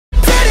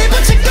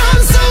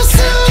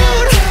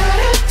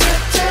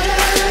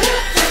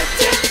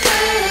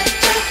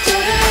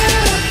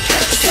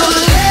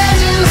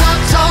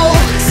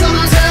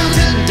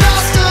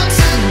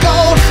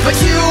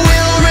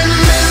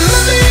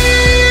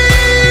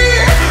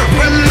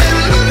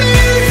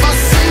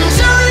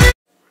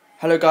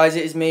Hello guys,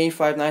 it is me,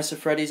 Five Nights at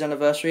Freddy's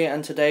anniversary,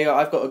 and today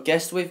I've got a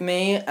guest with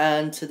me,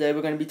 and today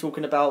we're going to be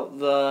talking about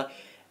the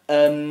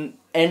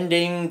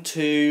ending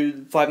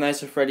to Five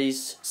Nights at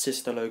Freddy's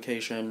sister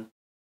location.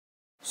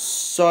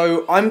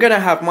 So I'm going to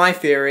have my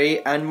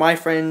theory, and my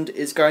friend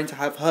is going to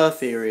have her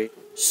theory.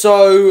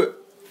 So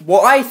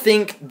what I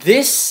think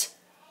this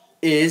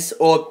is,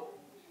 or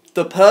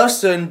the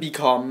person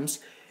becomes,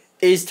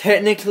 is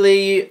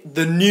technically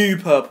the new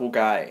purple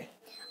guy.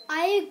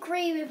 I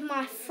agree with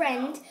my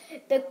friend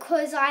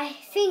because I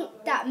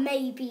think that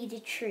may be the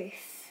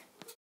truth.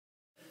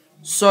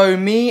 So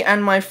me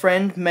and my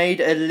friend made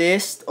a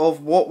list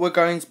of what we're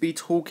going to be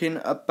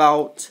talking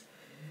about,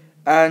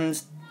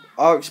 and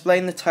I'll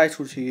explain the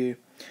title to you.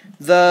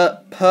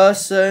 The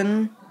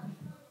person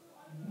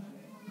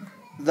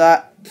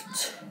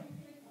that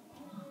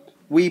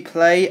we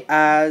play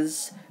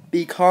as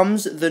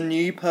becomes the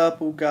new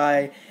purple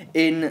guy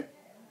in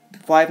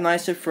Five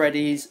Nights at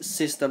Freddy's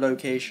sister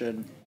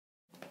location.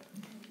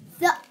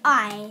 The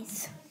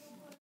eyes.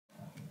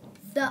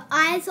 The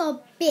eyes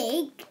are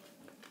big.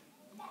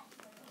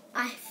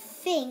 I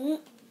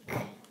think.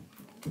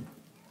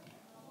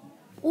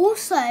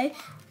 Also,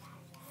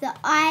 the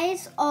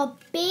eyes are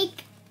big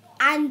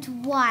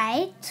and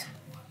wide.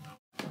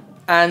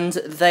 And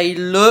they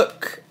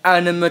look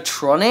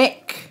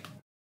animatronic.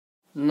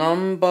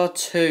 Number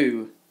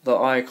 2, the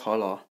eye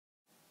colour.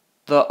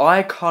 The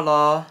eye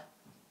colour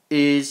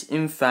is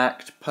in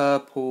fact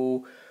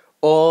purple,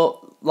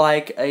 or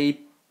like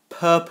a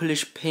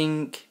purplish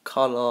pink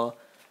colour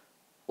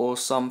or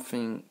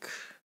something.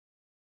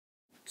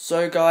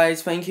 So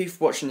guys, thank you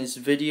for watching this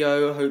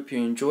video. I hope you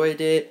enjoyed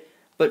it.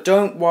 But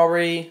don't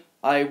worry,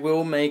 I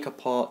will make a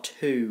part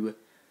 2.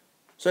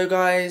 So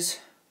guys,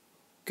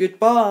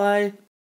 goodbye.